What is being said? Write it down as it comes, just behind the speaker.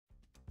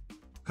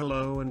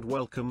Hello and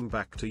welcome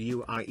back to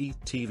UIE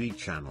TV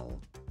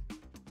channel.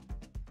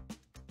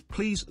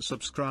 Please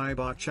subscribe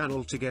our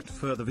channel to get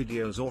further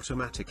videos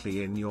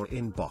automatically in your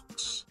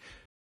inbox.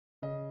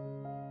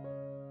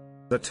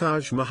 The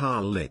Taj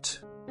Mahal lit.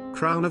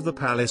 Crown of the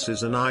palace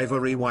is an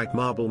ivory-white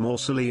marble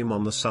mausoleum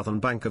on the southern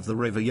bank of the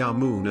river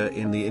Yamuna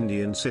in the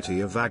Indian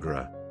city of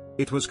Agra.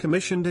 It was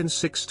commissioned in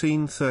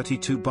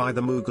 1632 by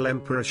the Mughal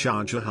Emperor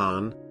Shah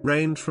Jahan,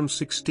 reigned from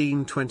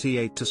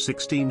 1628 to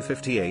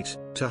 1658,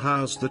 to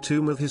house the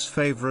tomb of his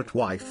favorite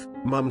wife,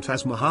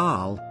 Mumtaz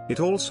Mahal.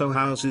 It also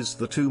houses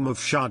the tomb of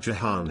Shah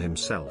Jahan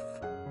himself.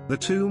 The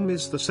tomb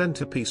is the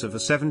centerpiece of a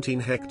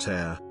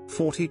 17-hectare,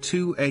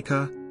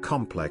 42-acre,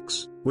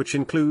 complex, which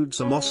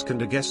includes a mosque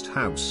and a guest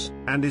house,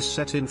 and is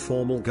set in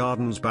formal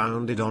gardens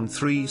bounded on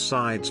three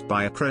sides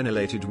by a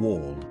crenellated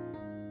wall.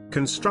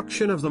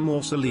 Construction of the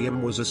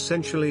mausoleum was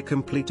essentially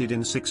completed in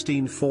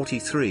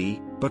 1643,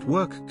 but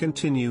work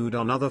continued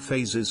on other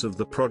phases of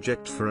the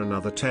project for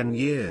another 10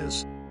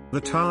 years.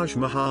 The Taj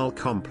Mahal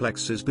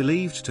complex is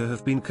believed to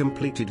have been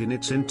completed in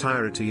its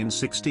entirety in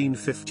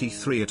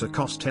 1653 at a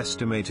cost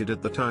estimated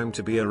at the time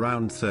to be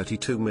around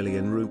 32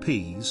 million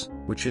rupees,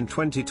 which in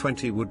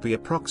 2020 would be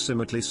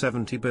approximately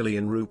 70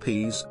 billion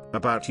rupees,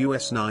 about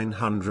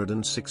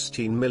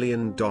 $916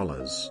 million.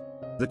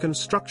 The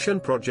construction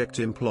project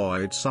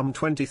employed some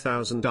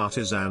 20,000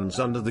 artisans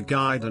under the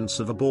guidance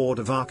of a board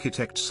of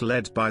architects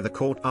led by the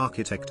court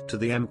architect to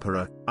the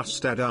emperor,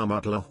 Ustad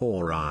Ahmad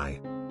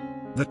Lahauri.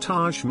 The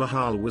Taj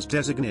Mahal was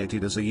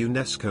designated as a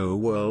UNESCO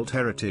World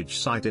Heritage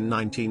Site in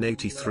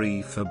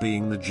 1983 for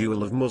being the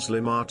jewel of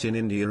Muslim art in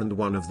India and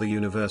one of the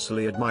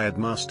universally admired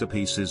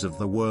masterpieces of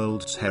the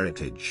world's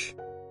heritage.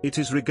 It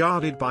is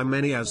regarded by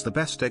many as the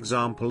best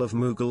example of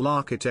Mughal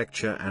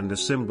architecture and a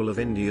symbol of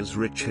India's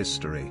rich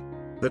history.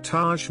 The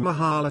Taj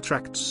Mahal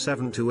attracts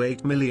 7 to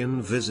 8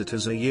 million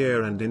visitors a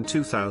year, and in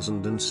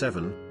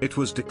 2007, it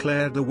was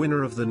declared the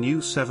winner of the new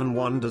 7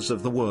 Wonders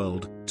of the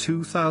World,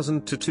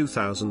 2000 to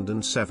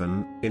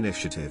 2007,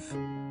 initiative.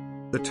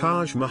 The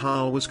Taj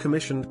Mahal was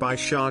commissioned by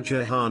Shah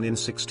Jahan in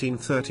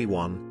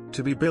 1631,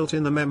 to be built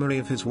in the memory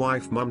of his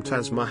wife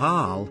Mumtaz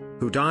Mahal,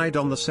 who died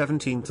on the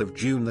 17th of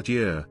June that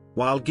year,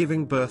 while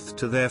giving birth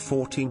to their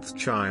 14th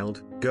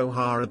child,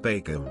 Gohara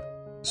Begum.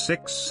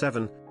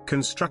 6-7.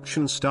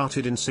 Construction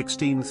started in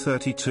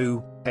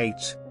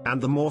 1632-8,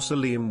 and the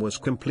mausoleum was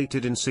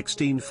completed in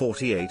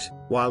 1648,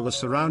 while the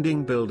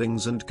surrounding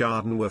buildings and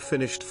garden were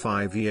finished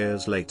 5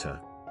 years later.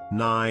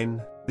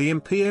 9. The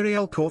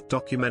imperial court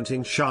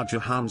documenting Shah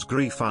Jahan's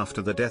grief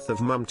after the death of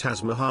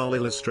Mumtaz Mahal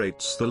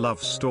illustrates the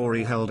love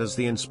story held as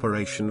the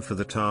inspiration for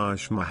the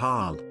Taj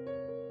Mahal.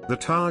 The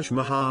Taj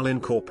Mahal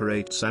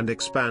incorporates and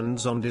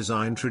expands on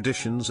design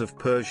traditions of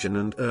Persian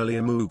and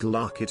earlier Mughal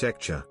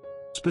architecture.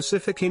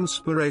 Specific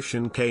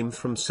inspiration came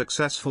from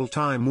successful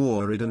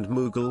Timurid and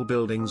Mughal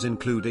buildings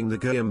including the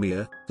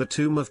Yamuna, the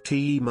tomb of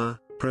Timur,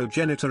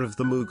 progenitor of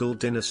the Mughal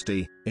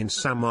dynasty, in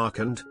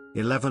Samarkand.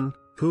 11.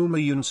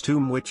 Humayun's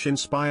tomb, which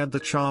inspired the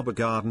Chaba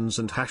Gardens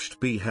and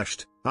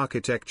Hasht-Behesht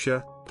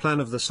architecture, plan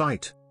of the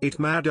site.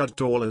 Itmad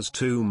ud-Daula's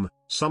tomb,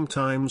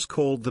 sometimes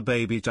called the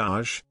Baby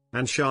Taj,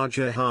 and Shah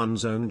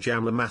Jahan's own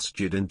Jama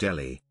Masjid in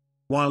Delhi.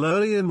 While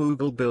earlier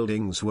Mughal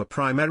buildings were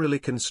primarily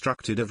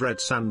constructed of red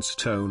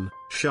sandstone,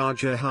 Shah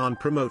Jahan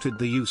promoted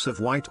the use of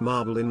white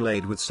marble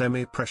inlaid with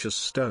semi-precious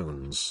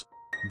stones.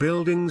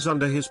 Buildings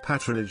under his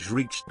patronage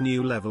reached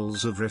new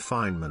levels of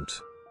refinement.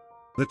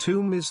 The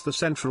tomb is the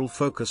central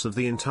focus of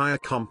the entire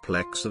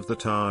complex of the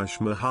Taj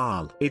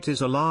Mahal. It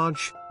is a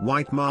large,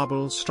 white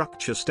marble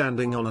structure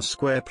standing on a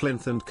square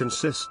plinth and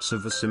consists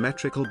of a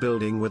symmetrical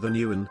building with an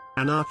yuan,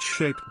 an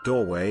arch-shaped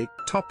doorway,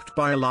 topped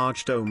by a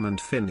large dome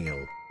and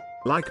finial.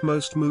 Like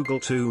most Mughal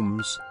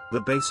tombs,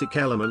 the basic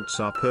elements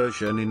are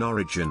Persian in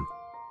origin.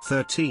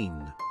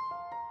 13.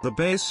 The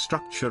base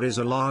structure is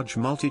a large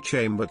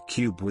multi-chambered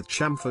cube with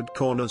chamfered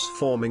corners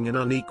forming an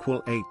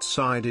unequal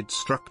 8-sided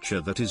structure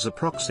that is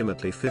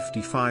approximately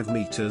 55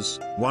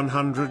 meters,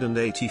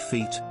 180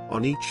 feet,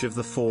 on each of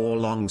the 4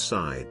 long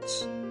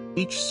sides.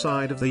 Each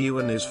side of the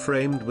yuan is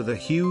framed with a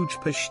huge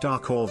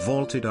pishtaq or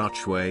vaulted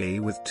archway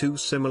with 2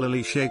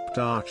 similarly shaped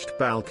arched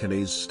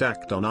balconies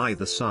stacked on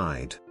either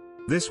side.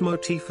 This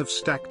motif of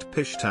stacked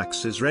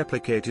pishtaqs is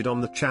replicated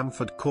on the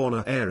chamfered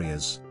corner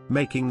areas,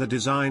 making the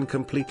design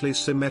completely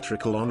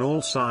symmetrical on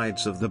all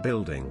sides of the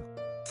building.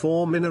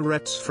 4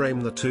 minarets frame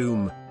the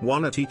tomb,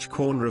 one at each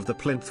corner of the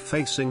plinth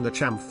facing the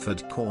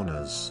chamfered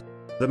corners.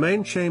 The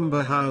main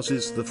chamber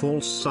houses the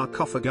false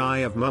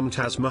sarcophagi of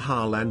Mumtaz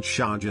Mahal and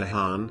Shah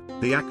Jahan.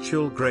 The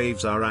actual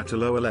graves are at a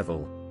lower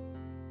level.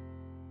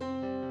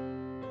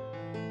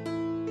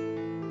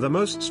 The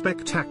most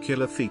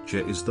spectacular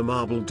feature is the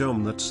marble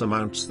dome that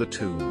surmounts the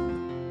tomb.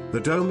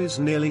 The dome is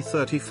nearly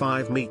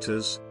 35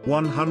 meters,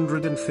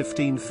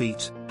 115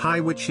 feet, high,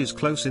 which is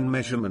close in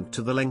measurement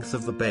to the length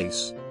of the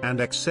base, and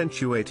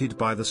accentuated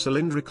by the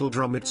cylindrical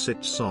drum it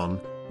sits on,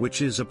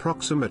 which is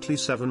approximately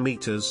 7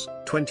 meters,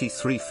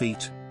 23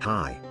 feet,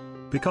 high.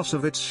 Because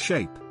of its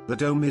shape, the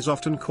dome is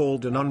often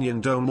called an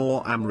onion dome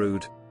or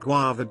amrud,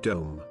 guava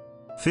dome.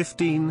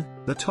 15.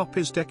 The top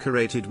is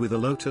decorated with a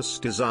lotus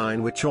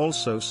design which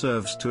also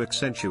serves to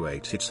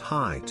accentuate its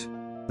height.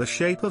 The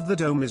shape of the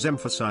dome is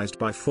emphasized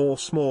by 4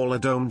 smaller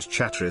domed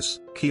chhatris,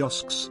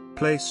 kiosks,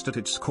 placed at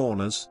its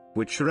corners,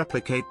 which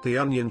replicate the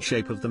onion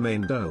shape of the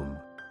main dome.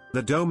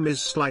 The dome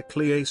is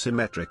slightly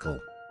asymmetrical.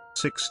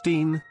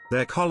 16.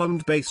 Their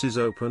columned bases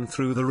open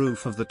through the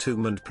roof of the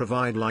tomb and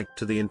provide light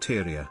to the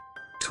interior.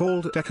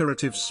 Tall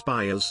decorative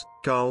spires,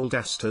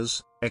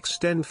 guldasters,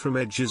 extend from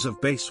edges of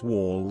base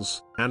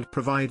walls, and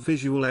provide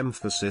visual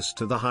emphasis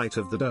to the height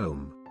of the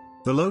dome.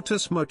 The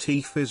lotus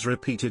motif is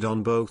repeated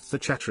on both the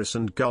chhatris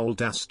and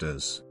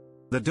guldasters.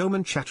 The dome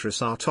and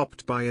chhatris are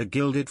topped by a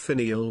gilded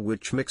finial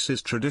which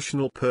mixes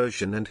traditional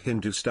Persian and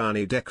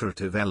Hindustani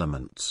decorative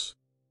elements.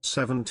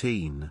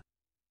 17.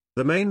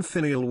 The main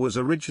finial was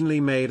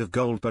originally made of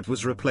gold but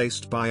was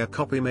replaced by a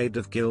copy made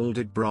of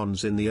gilded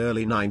bronze in the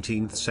early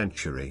 19th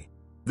century.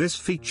 This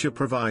feature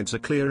provides a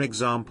clear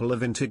example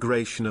of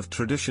integration of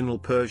traditional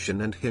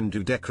Persian and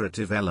Hindu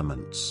decorative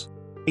elements.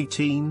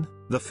 18.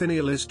 The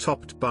finial is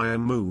topped by a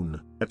moon,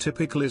 a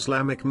typical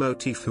Islamic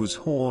motif whose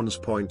horns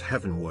point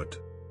heavenward.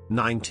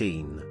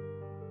 19.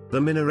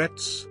 The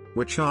minarets,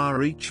 which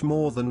are each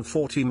more than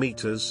 40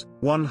 meters,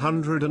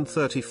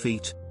 130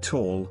 feet,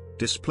 tall,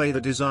 display the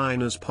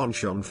designer's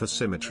penchant for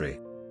symmetry.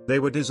 They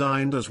were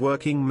designed as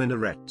working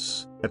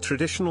minarets, a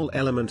traditional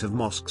element of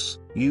mosques,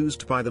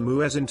 used by the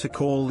muezzin to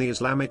call the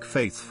Islamic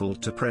faithful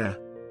to prayer.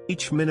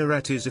 Each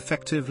minaret is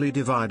effectively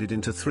divided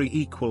into 3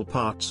 equal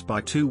parts by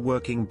 2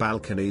 working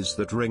balconies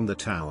that ring the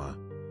tower.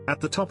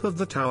 At the top of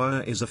the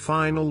tower is a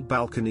final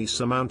balcony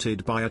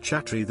surmounted by a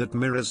chhatri that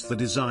mirrors the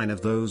design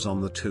of those on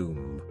the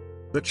tomb.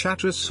 The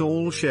chhatris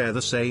all share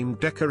the same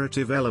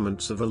decorative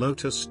elements of a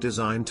lotus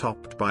design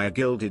topped by a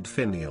gilded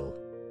finial.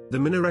 The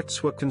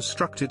minarets were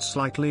constructed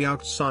slightly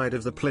outside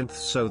of the plinth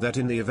so that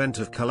in the event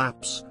of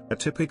collapse, a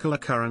typical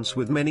occurrence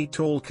with many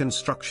tall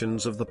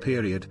constructions of the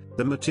period,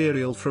 the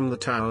material from the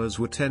towers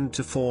would tend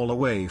to fall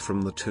away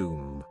from the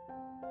tomb.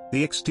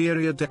 The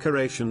exterior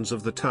decorations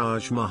of the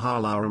Taj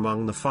Mahal are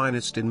among the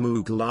finest in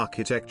Mughal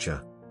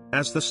architecture.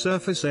 As the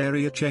surface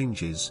area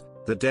changes,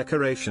 the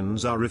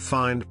decorations are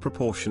refined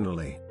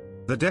proportionally.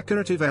 The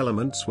decorative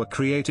elements were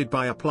created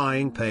by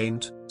applying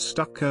paint,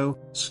 stucco,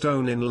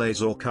 stone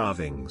inlays or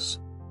carvings.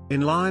 In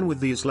line with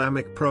the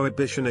Islamic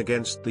prohibition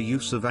against the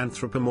use of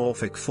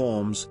anthropomorphic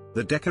forms,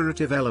 the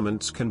decorative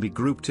elements can be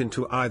grouped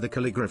into either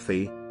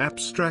calligraphy,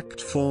 abstract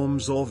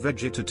forms or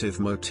vegetative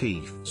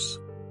motifs.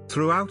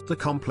 Throughout the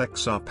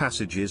complex are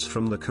passages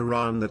from the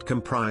Quran that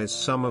comprise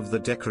some of the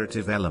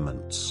decorative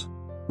elements.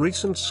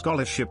 Recent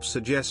scholarship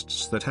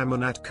suggests that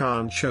Amunat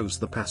Khan chose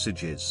the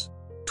passages.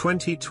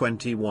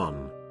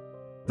 2021.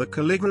 The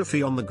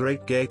calligraphy on the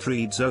Great Gate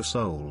reads, O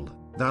soul,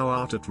 thou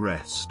art at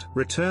rest.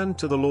 Return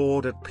to the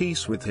Lord at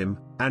peace with him,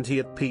 and he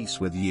at peace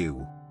with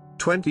you.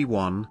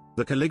 21.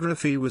 The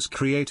calligraphy was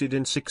created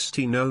in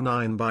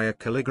 1609 by a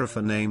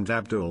calligrapher named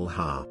Abdul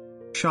Ha.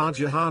 Shah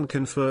Jahan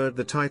conferred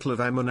the title of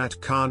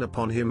Amunat Khan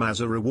upon him as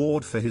a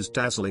reward for his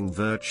dazzling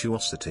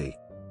virtuosity.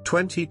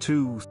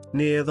 22.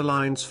 Near the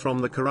lines from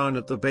the Quran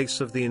at the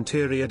base of the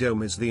interior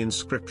dome is the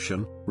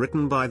inscription,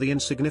 written by the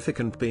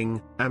insignificant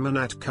being,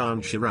 Amunat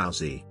Khan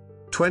Shirazi.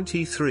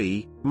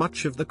 23.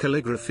 Much of the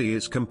calligraphy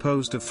is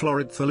composed of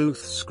florid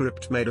Thuluth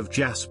script made of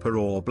jasper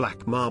or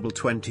black marble.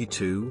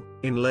 22.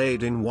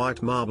 Inlaid in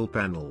white marble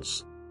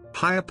panels.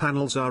 Higher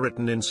panels are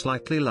written in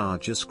slightly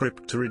larger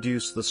script to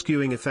reduce the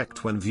skewing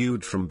effect when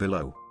viewed from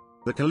below.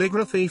 The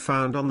calligraphy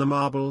found on the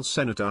marble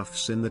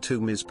cenotaphs in the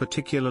tomb is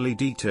particularly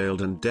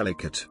detailed and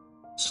delicate.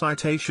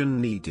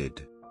 Citation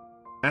needed.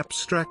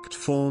 Abstract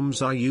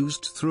forms are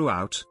used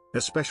throughout,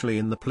 especially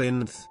in the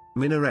plinth,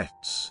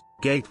 minarets,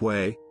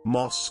 gateway,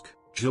 mosque,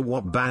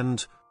 jawab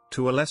and,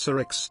 to a lesser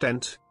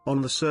extent,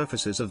 on the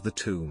surfaces of the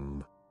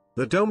tomb.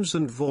 The domes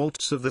and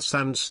vaults of the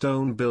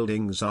sandstone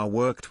buildings are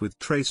worked with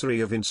tracery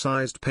of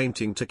incised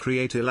painting to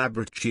create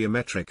elaborate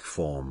geometric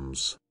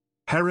forms.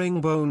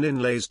 Herringbone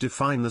inlays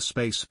define the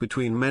space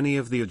between many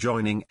of the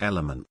adjoining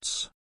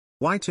elements.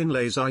 White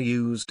inlays are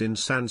used in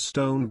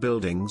sandstone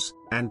buildings,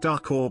 and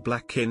dark or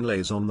black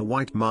inlays on the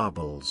white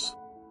marbles.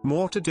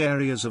 Mortared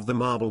areas of the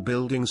marble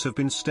buildings have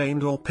been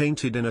stained or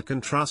painted in a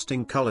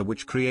contrasting color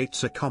which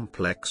creates a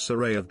complex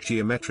array of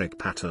geometric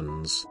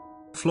patterns.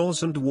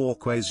 Floors and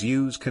walkways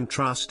use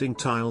contrasting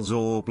tiles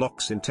or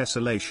blocks in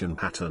tessellation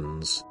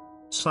patterns.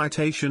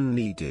 Citation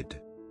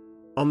needed.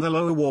 On the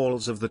lower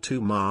walls of the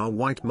tomb are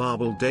white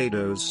marble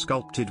dados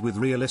sculpted with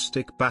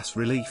realistic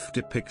bas-relief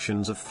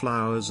depictions of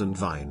flowers and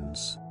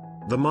vines.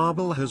 The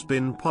marble has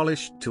been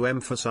polished to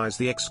emphasize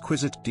the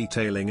exquisite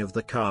detailing of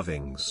the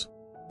carvings.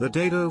 The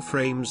dado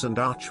frames and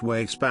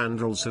archway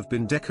spandrels have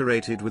been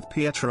decorated with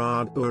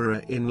pietra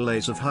dura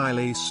inlays of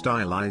highly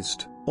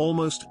stylized,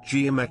 almost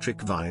geometric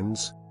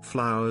vines,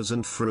 flowers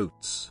and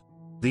fruits.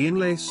 The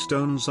inlay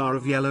stones are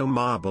of yellow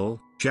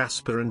marble,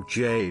 jasper and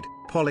jade,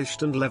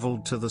 polished and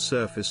leveled to the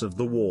surface of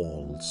the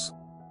walls.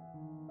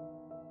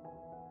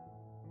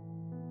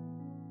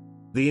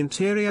 The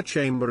interior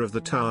chamber of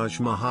the Taj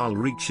Mahal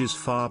reaches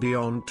far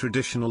beyond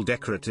traditional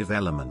decorative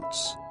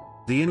elements.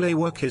 The inlay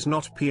work is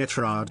not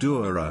pietra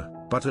dura,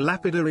 but a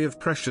lapidary of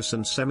precious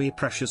and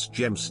semi-precious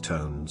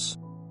gemstones.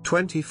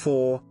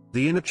 24.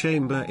 The inner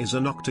chamber is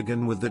an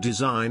octagon with the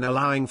design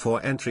allowing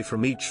for entry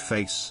from each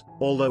face,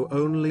 although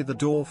only the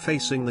door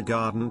facing the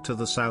garden to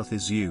the south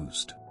is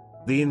used.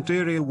 The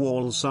interior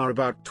walls are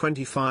about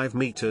 25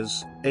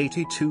 meters,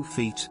 82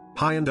 feet,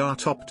 high and are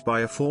topped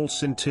by a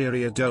false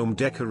interior dome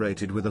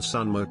decorated with a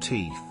sun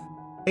motif.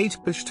 8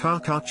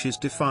 pishtaq arches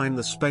define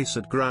the space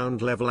at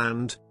ground level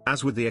and,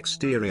 as with the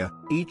exterior,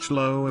 each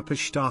lower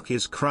pishtaq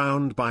is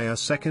crowned by a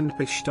second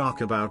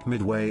pishtaq about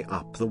midway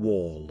up the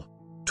wall.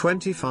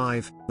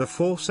 25. The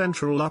 4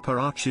 central upper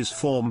arches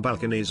form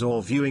balconies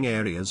or viewing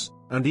areas,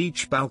 and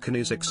each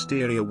balcony's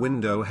exterior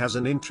window has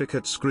an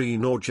intricate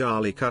screen or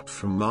jali cut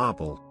from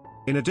marble.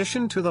 In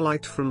addition to the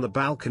light from the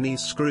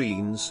balcony's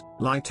screens,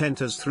 light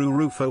enters through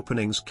roof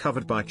openings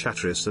covered by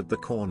chatris at the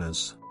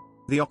corners.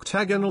 The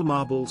octagonal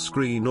marble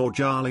screen or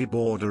jali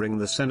bordering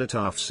the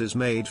cenotaphs is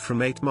made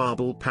from 8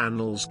 marble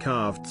panels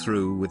carved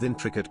through with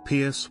intricate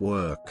pierce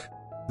work.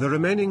 The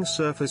remaining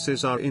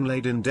surfaces are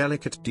inlaid in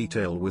delicate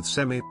detail with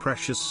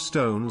semi-precious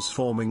stones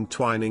forming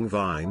twining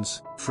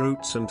vines,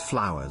 fruits and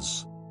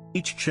flowers.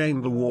 Each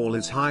chamber wall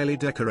is highly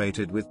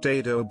decorated with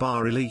dado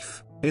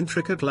bas-relief,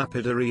 intricate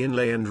lapidary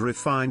inlay and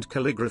refined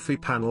calligraphy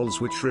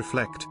panels which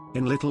reflect,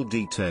 in little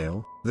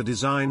detail, the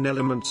design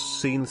elements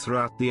seen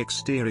throughout the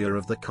exterior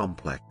of the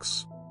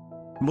complex.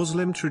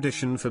 Muslim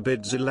tradition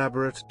forbids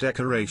elaborate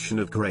decoration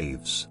of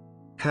graves.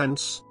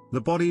 Hence,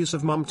 the bodies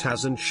of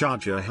Mumtaz and Shah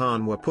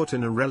Jahan were put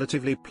in a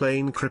relatively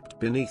plain crypt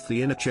beneath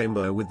the inner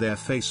chamber with their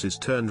faces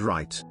turned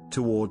right,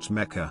 towards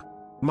Mecca.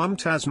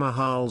 Mumtaz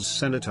Mahal's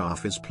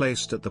cenotaph is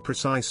placed at the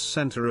precise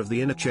center of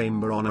the inner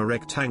chamber on a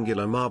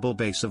rectangular marble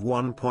base of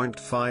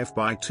 1.5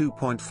 by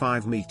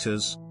 2.5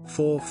 meters,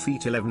 4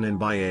 feet 11 in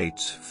by 8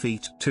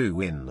 feet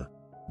 2 in.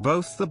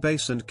 Both the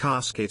base and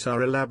casket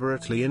are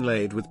elaborately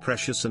inlaid with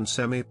precious and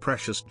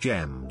semi-precious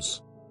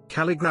gems.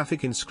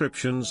 Calligraphic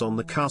inscriptions on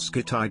the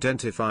casket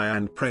identify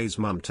and praise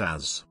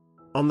Mumtaz.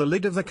 On the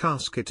lid of the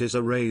casket is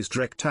a raised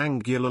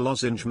rectangular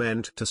lozenge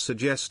meant to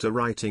suggest a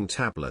writing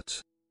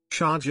tablet.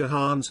 Shah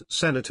Jahan's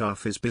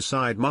cenotaph is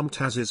beside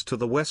Mumtaz's to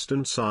the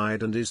western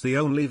side and is the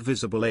only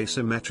visible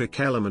asymmetric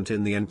element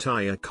in the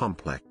entire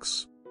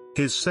complex.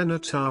 His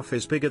cenotaph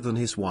is bigger than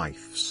his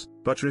wife's,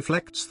 but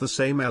reflects the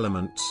same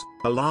elements,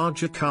 a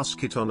larger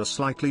casket on a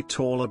slightly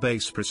taller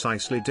base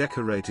precisely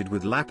decorated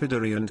with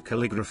lapidary and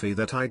calligraphy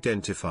that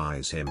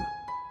identifies him.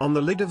 On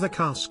the lid of the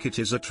casket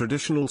is a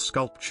traditional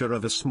sculpture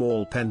of a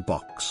small pen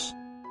box.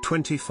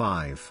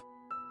 25.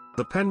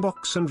 The pen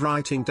box and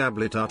writing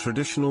tablet are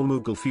traditional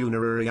Mughal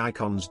funerary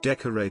icons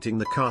decorating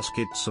the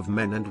caskets of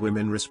men and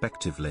women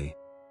respectively.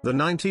 The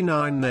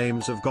 99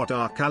 names of God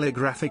are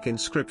calligraphic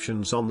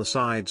inscriptions on the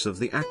sides of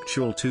the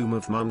actual tomb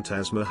of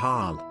Mumtaz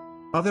Mahal.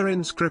 Other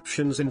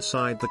inscriptions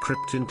inside the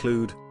crypt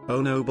include,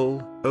 O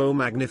noble, O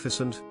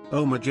magnificent,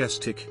 O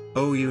majestic,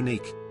 O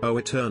unique, O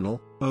eternal,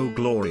 O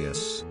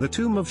glorious. The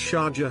tomb of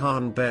Shah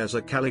Jahan bears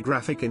a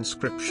calligraphic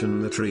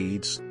inscription that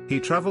reads, He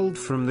travelled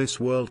from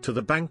this world to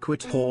the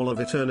banquet hall of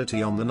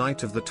eternity on the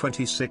night of the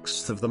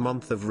 26th of the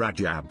month of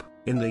Rajab,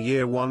 in the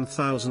year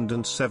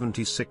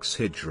 1076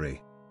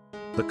 Hijri.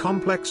 The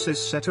complex is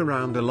set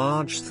around a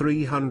large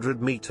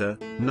 300-meter,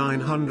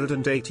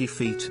 980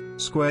 feet,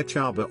 square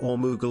chaba or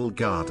Mughal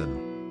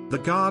garden. The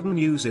garden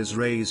uses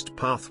raised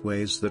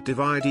pathways that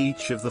divide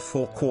each of the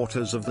 4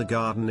 quarters of the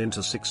garden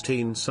into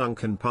 16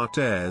 sunken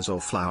parterres or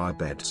flower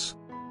beds.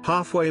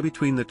 Halfway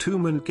between the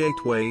tomb and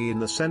gateway in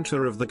the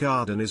center of the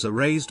garden is a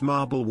raised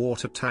marble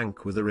water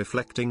tank with a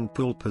reflecting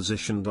pool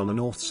positioned on a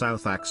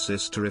north-south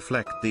axis to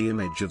reflect the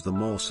image of the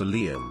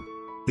mausoleum.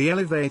 The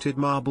elevated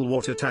marble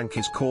water tank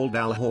is called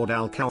Al-Hawd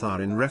al-Kawthar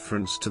in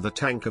reference to the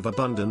tank of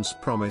abundance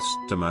promised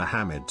to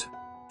Muhammad.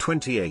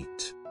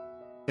 28.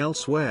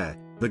 Elsewhere,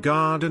 the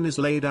garden is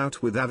laid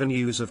out with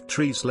avenues of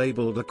trees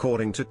labeled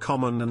according to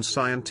common and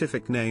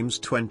scientific names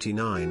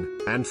 29,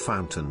 and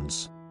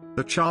fountains.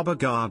 The Chaba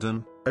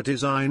garden, a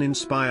design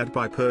inspired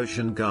by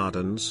Persian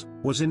gardens,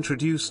 was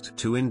introduced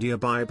to India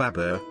by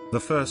Babur, the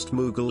first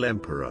Mughal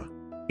emperor.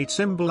 It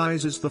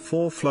symbolizes the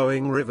 4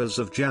 flowing rivers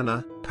of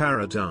Jannah,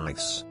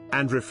 paradise,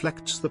 and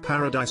reflects the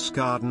paradise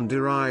garden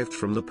derived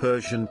from the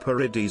Persian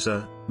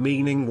paradisa,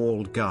 meaning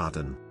walled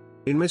garden.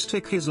 In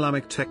mystic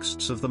Islamic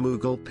texts of the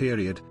Mughal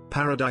period,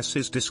 paradise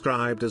is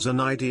described as an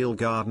ideal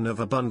garden of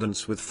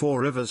abundance with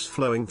 4 rivers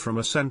flowing from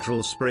a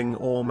central spring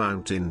or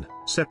mountain,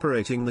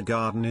 separating the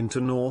garden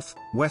into north,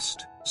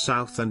 west,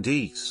 south and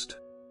east.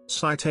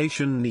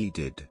 Citation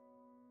needed.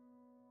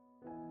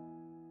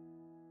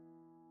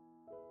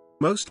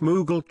 Most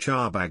Mughal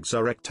charbags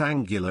are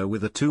rectangular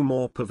with a tomb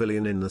or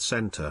pavilion in the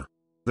center.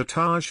 The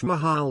Taj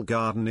Mahal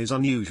garden is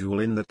unusual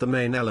in that the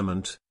main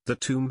element, the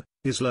tomb,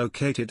 is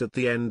located at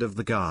the end of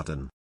the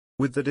garden.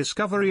 With the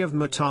discovery of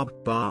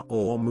Mataba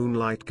or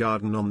Moonlight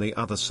Garden on the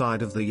other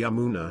side of the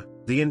Yamuna,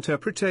 the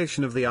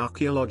interpretation of the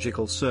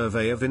Archaeological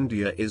Survey of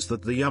India is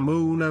that the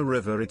Yamuna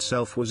River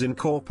itself was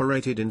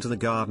incorporated into the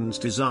garden's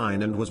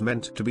design and was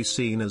meant to be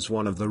seen as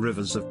one of the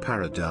rivers of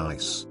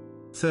paradise.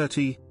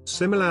 30.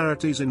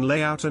 Similarities in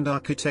layout and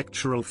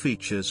architectural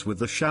features with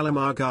the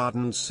Shalimar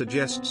Gardens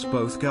suggests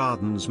both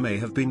gardens may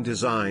have been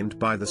designed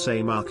by the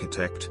same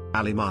architect,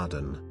 Ali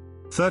Mardan.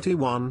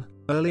 31.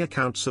 Early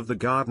accounts of the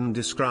garden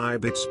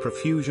describe its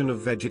profusion of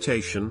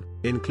vegetation,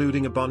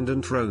 including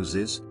abundant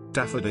roses,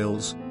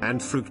 daffodils,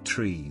 and fruit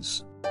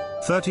trees.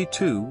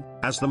 32.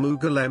 As the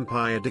Mughal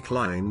Empire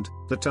declined,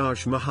 the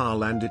Taj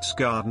Mahal and its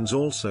gardens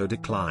also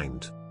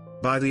declined.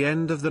 By the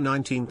end of the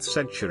 19th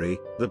century,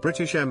 the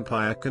British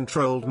Empire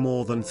controlled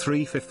more than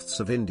 3/5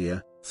 of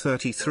India,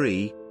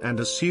 33, and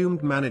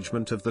assumed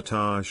management of the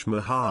Taj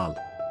Mahal.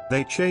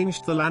 They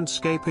changed the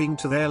landscaping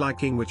to their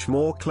liking, which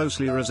more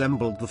closely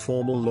resembled the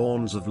formal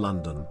lawns of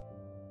London.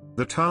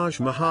 The Taj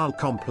Mahal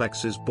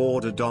complex is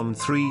bordered on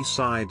three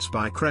sides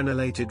by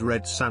crenellated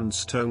red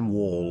sandstone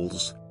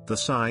walls. The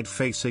side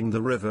facing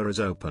the river is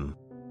open.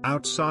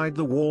 Outside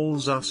the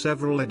walls are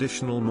several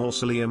additional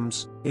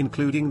mausoleums,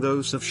 including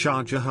those of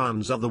Shah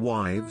Jahan's other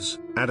wives,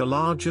 and a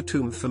larger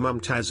tomb for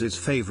Mumtaz's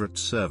favorite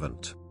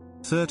servant.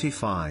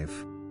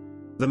 35.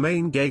 The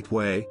main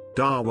gateway,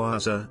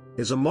 Darwaza,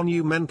 is a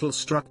monumental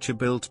structure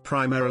built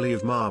primarily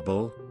of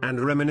marble,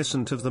 and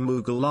reminiscent of the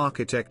Mughal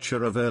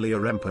architecture of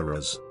earlier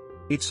emperors.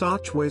 Its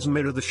archways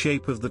mirror the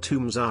shape of the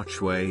tomb's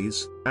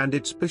archways, and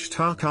its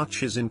pishtak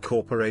arches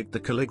incorporate the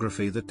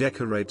calligraphy that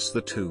decorates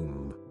the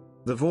tomb.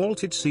 The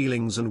vaulted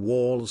ceilings and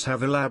walls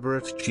have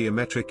elaborate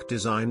geometric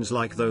designs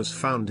like those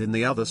found in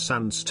the other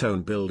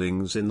sandstone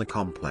buildings in the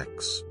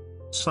complex.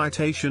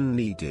 Citation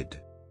needed.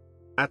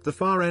 At the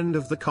far end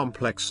of the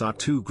complex are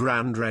two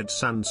grand red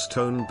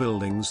sandstone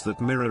buildings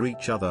that mirror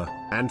each other,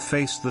 and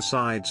face the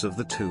sides of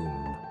the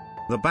tomb.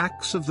 The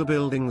backs of the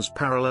buildings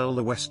parallel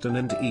the western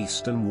and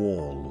eastern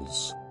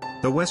walls.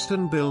 The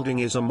western building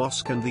is a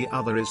mosque and the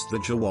other is the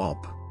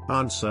Jawab.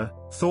 Answer,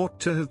 thought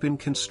to have been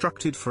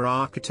constructed for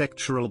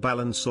architectural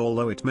balance,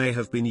 although it may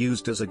have been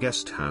used as a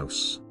guest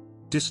house.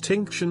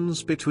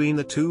 Distinctions between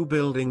the two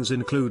buildings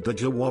include the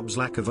Jawab's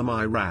lack of a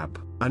mihrab,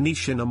 a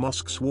niche in a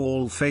mosque's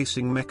wall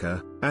facing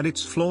Mecca, and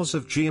its flaws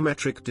of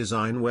geometric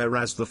design,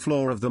 whereas the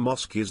floor of the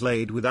mosque is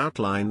laid with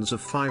outlines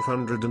of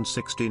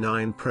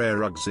 569 prayer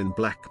rugs in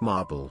black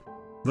marble.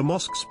 The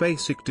mosque's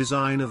basic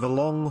design of a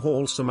long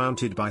hall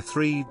surmounted by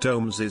three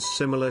domes is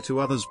similar to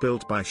others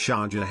built by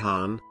Shah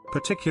Jahan,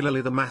 particularly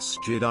the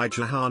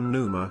Masjid-i-Jahan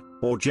Numa,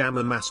 or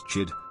Jama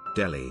Masjid,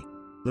 Delhi.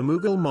 The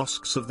Mughal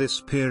mosques of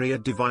this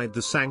period divide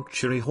the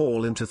sanctuary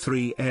hall into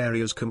three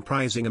areas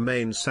comprising a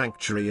main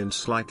sanctuary and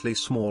slightly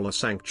smaller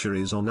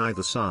sanctuaries on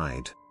either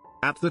side.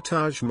 At the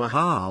Taj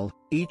Mahal,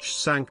 each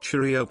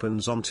sanctuary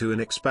opens onto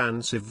an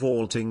expansive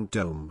vaulting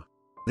dome.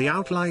 The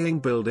outlying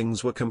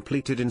buildings were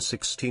completed in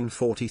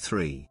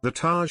 1643. The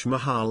Taj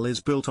Mahal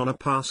is built on a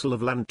parcel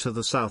of land to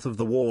the south of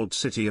the walled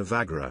city of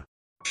Agra.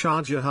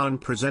 Shah Jahan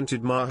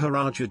presented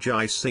Maharaja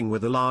Jai Singh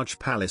with a large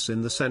palace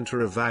in the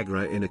center of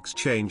Agra in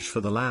exchange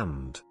for the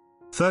land.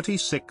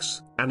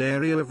 36. An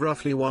area of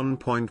roughly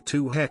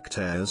 1.2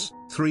 hectares,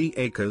 3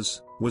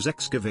 acres, was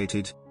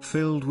excavated,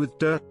 filled with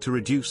dirt to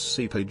reduce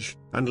seepage,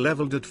 and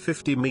leveled at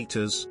 50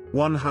 meters,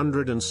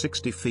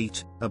 160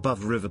 feet,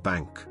 above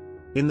riverbank.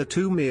 In the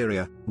tomb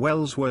area,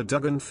 wells were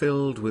dug and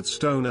filled with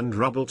stone and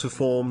rubble to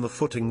form the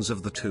footings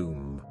of the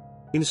tomb.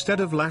 Instead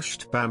of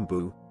lashed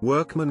bamboo,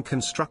 workmen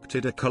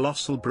constructed a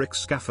colossal brick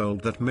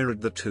scaffold that mirrored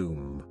the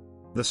tomb.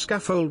 The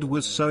scaffold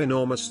was so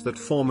enormous that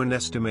foremen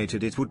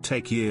estimated it would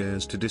take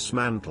years to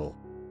dismantle.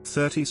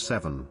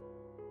 37.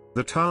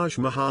 The Taj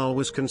Mahal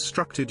was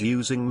constructed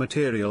using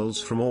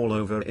materials from all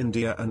over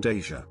India and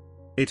Asia.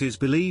 It is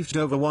believed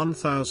over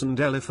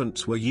 1,000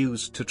 elephants were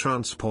used to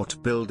transport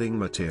building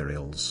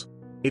materials.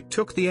 It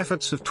took the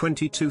efforts of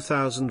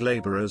 22,000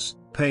 laborers,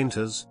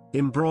 painters,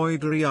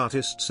 embroidery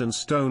artists and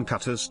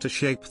stonecutters to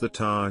shape the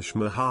Taj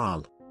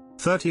Mahal.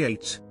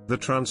 38. The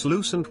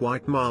translucent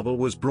white marble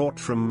was brought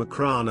from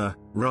Makrana,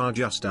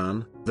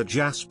 Rajasthan, the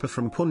jasper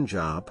from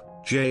Punjab,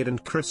 jade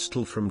and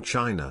crystal from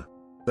China.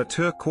 The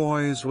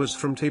turquoise was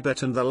from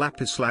Tibet and the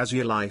lapis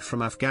lazuli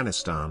from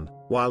Afghanistan,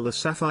 while the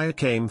sapphire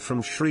came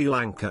from Sri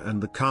Lanka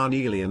and the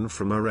carnelian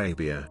from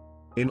Arabia.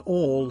 In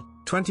all,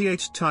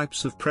 28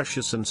 types of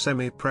precious and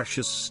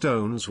semi-precious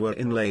stones were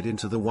inlaid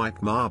into the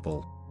white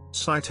marble.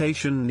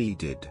 Citation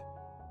needed.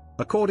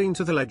 According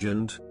to the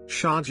legend,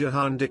 Shah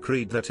Jahan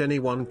decreed that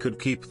anyone could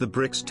keep the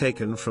bricks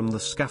taken from the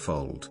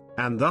scaffold,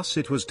 and thus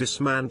it was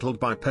dismantled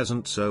by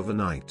peasants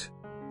overnight.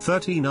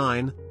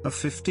 39. A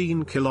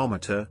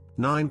 15-kilometer,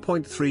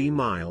 9.3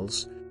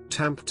 miles,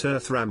 tamped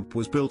earth ramp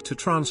was built to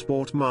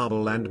transport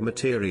marble and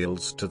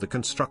materials to the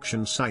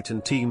construction site,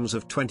 and teams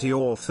of 20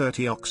 or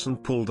 30 oxen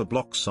pulled the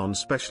blocks on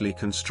specially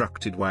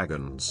constructed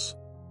wagons.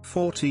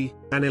 40.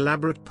 An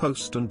elaborate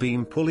post and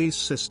beam pulley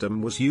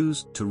system was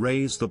used to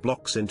raise the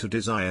blocks into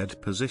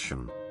desired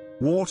position.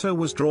 Water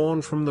was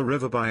drawn from the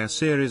river by a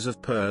series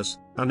of pirs,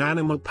 an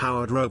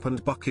animal-powered rope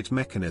and bucket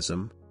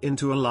mechanism,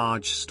 into a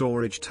large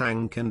storage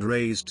tank and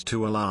raised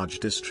to a large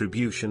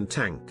distribution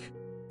tank.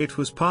 It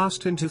was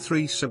passed into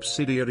 3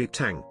 subsidiary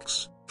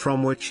tanks,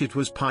 from which it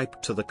was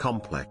piped to the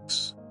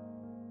complex.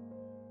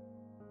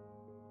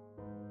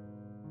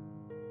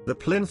 The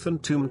plinth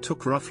and tomb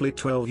took roughly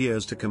 12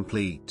 years to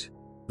complete.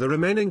 The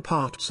remaining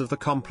parts of the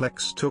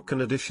complex took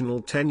an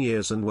additional 10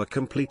 years and were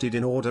completed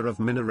in order of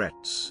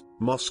minarets,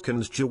 mosque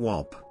and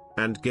jawab,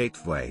 and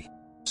gateway.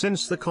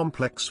 Since the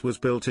complex was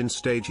built in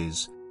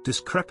stages,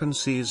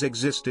 discrepancies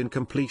exist in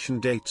completion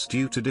dates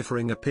due to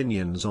differing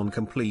opinions on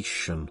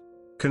completion.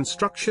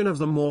 Construction of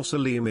the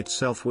mausoleum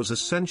itself was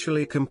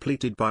essentially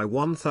completed by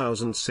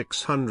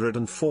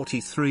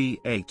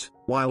 1643-8,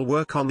 while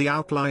work on the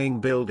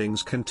outlying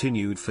buildings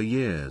continued for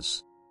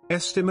years.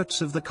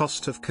 Estimates of the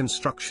cost of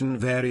construction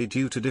vary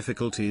due to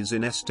difficulties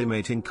in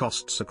estimating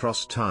costs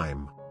across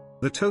time.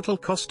 The total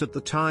cost at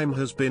the time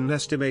has been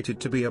estimated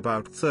to be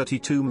about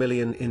 32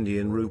 million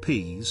Indian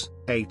rupees,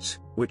 8,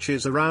 which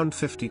is around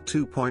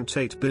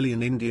 52.8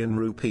 billion Indian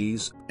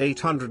rupees,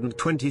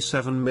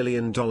 $827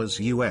 million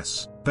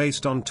US,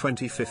 based on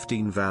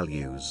 2015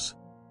 values.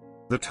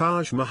 The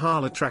Taj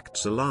Mahal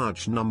attracts a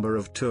large number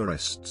of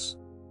tourists.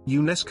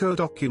 UNESCO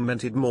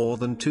documented more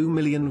than 2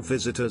 million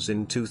visitors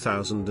in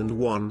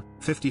 2001,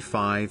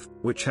 55,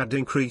 which had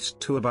increased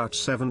to about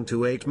 7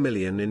 to 8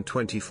 million in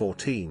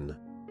 2014.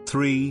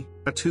 3.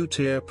 A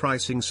two-tier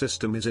pricing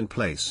system is in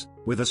place,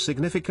 with a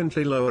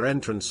significantly lower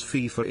entrance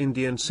fee for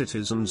Indian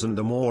citizens and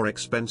a more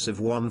expensive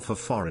one for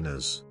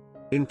foreigners.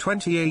 In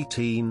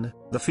 2018,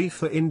 the fee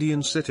for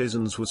Indian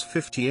citizens was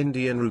 50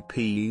 Indian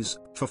rupees,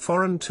 for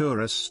foreign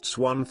tourists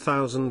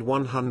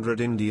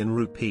 1,100 Indian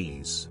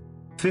rupees.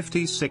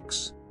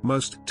 56.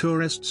 Most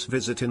tourists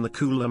visit in the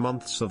cooler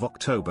months of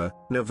October,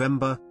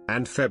 November,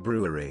 and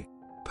February.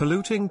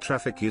 Polluting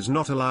traffic is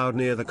not allowed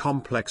near the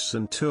complex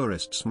and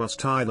tourists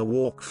must either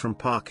walk from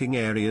parking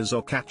areas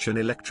or catch an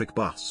electric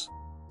bus.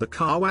 The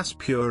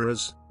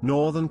Kawaspuras,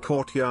 northern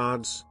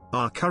courtyards,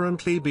 are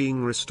currently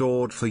being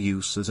restored for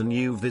use as a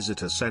new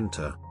visitor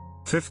center.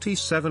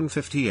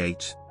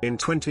 57-58, in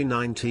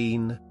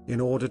 2019,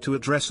 in order to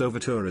address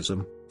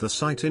over-tourism, the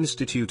site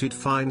instituted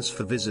fines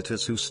for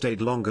visitors who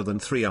stayed longer than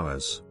 3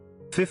 hours.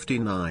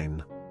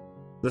 59.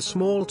 The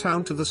small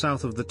town to the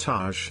south of the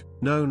Taj,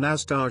 known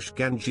as Taj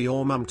Ganji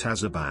or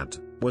Mumtazabad,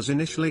 was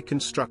initially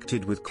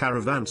constructed with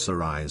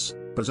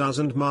caravansarais, bazaars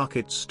and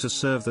markets to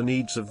serve the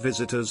needs of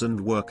visitors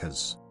and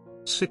workers.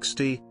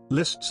 60.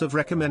 Lists of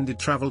recommended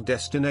travel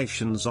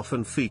destinations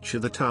often feature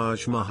the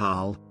Taj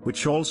Mahal,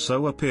 which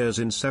also appears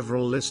in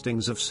several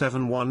listings of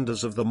 7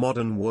 wonders of the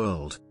modern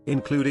world,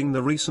 including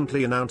the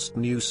recently announced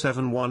new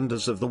 7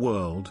 wonders of the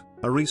world,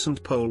 a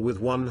recent poll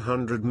with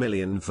 100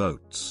 million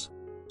votes.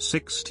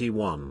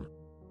 61.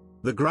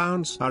 The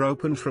grounds are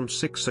open from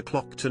 6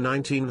 o'clock to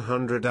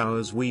 1900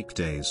 hours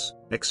weekdays,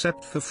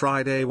 except for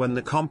Friday when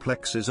the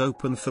complex is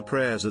open for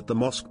prayers at the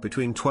mosque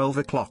between 12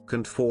 o'clock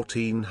and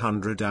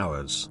 1400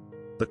 hours.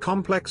 The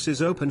complex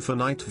is open for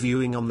night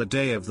viewing on the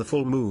day of the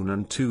full moon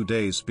and 2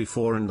 days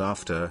before and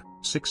after.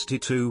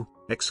 62,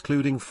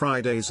 excluding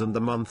Fridays and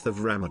the month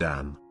of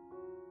Ramadan.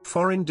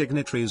 Foreign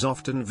dignitaries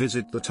often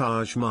visit the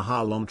Taj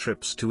Mahal on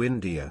trips to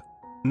India.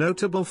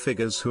 Notable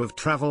figures who have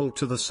traveled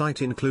to the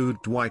site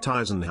include Dwight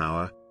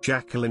Eisenhower,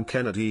 Jacqueline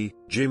Kennedy,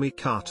 Jimmy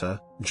Carter,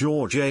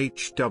 George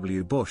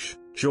H.W. Bush,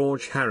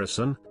 George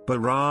Harrison,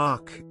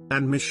 Barack,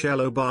 and Michelle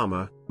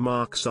Obama,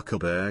 Mark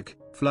Zuckerberg,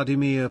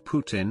 Vladimir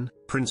Putin,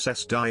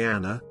 Princess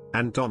Diana,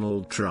 and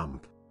Donald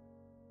Trump.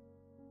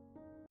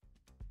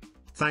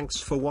 Thanks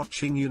for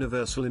watching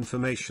Universal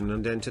Information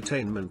and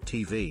Entertainment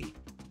TV.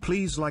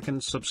 Please like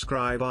and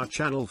subscribe our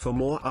channel for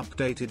more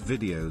updated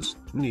videos,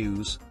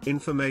 news,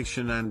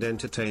 information and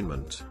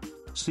entertainment.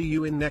 See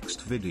you in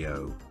next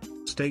video.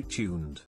 Stay tuned.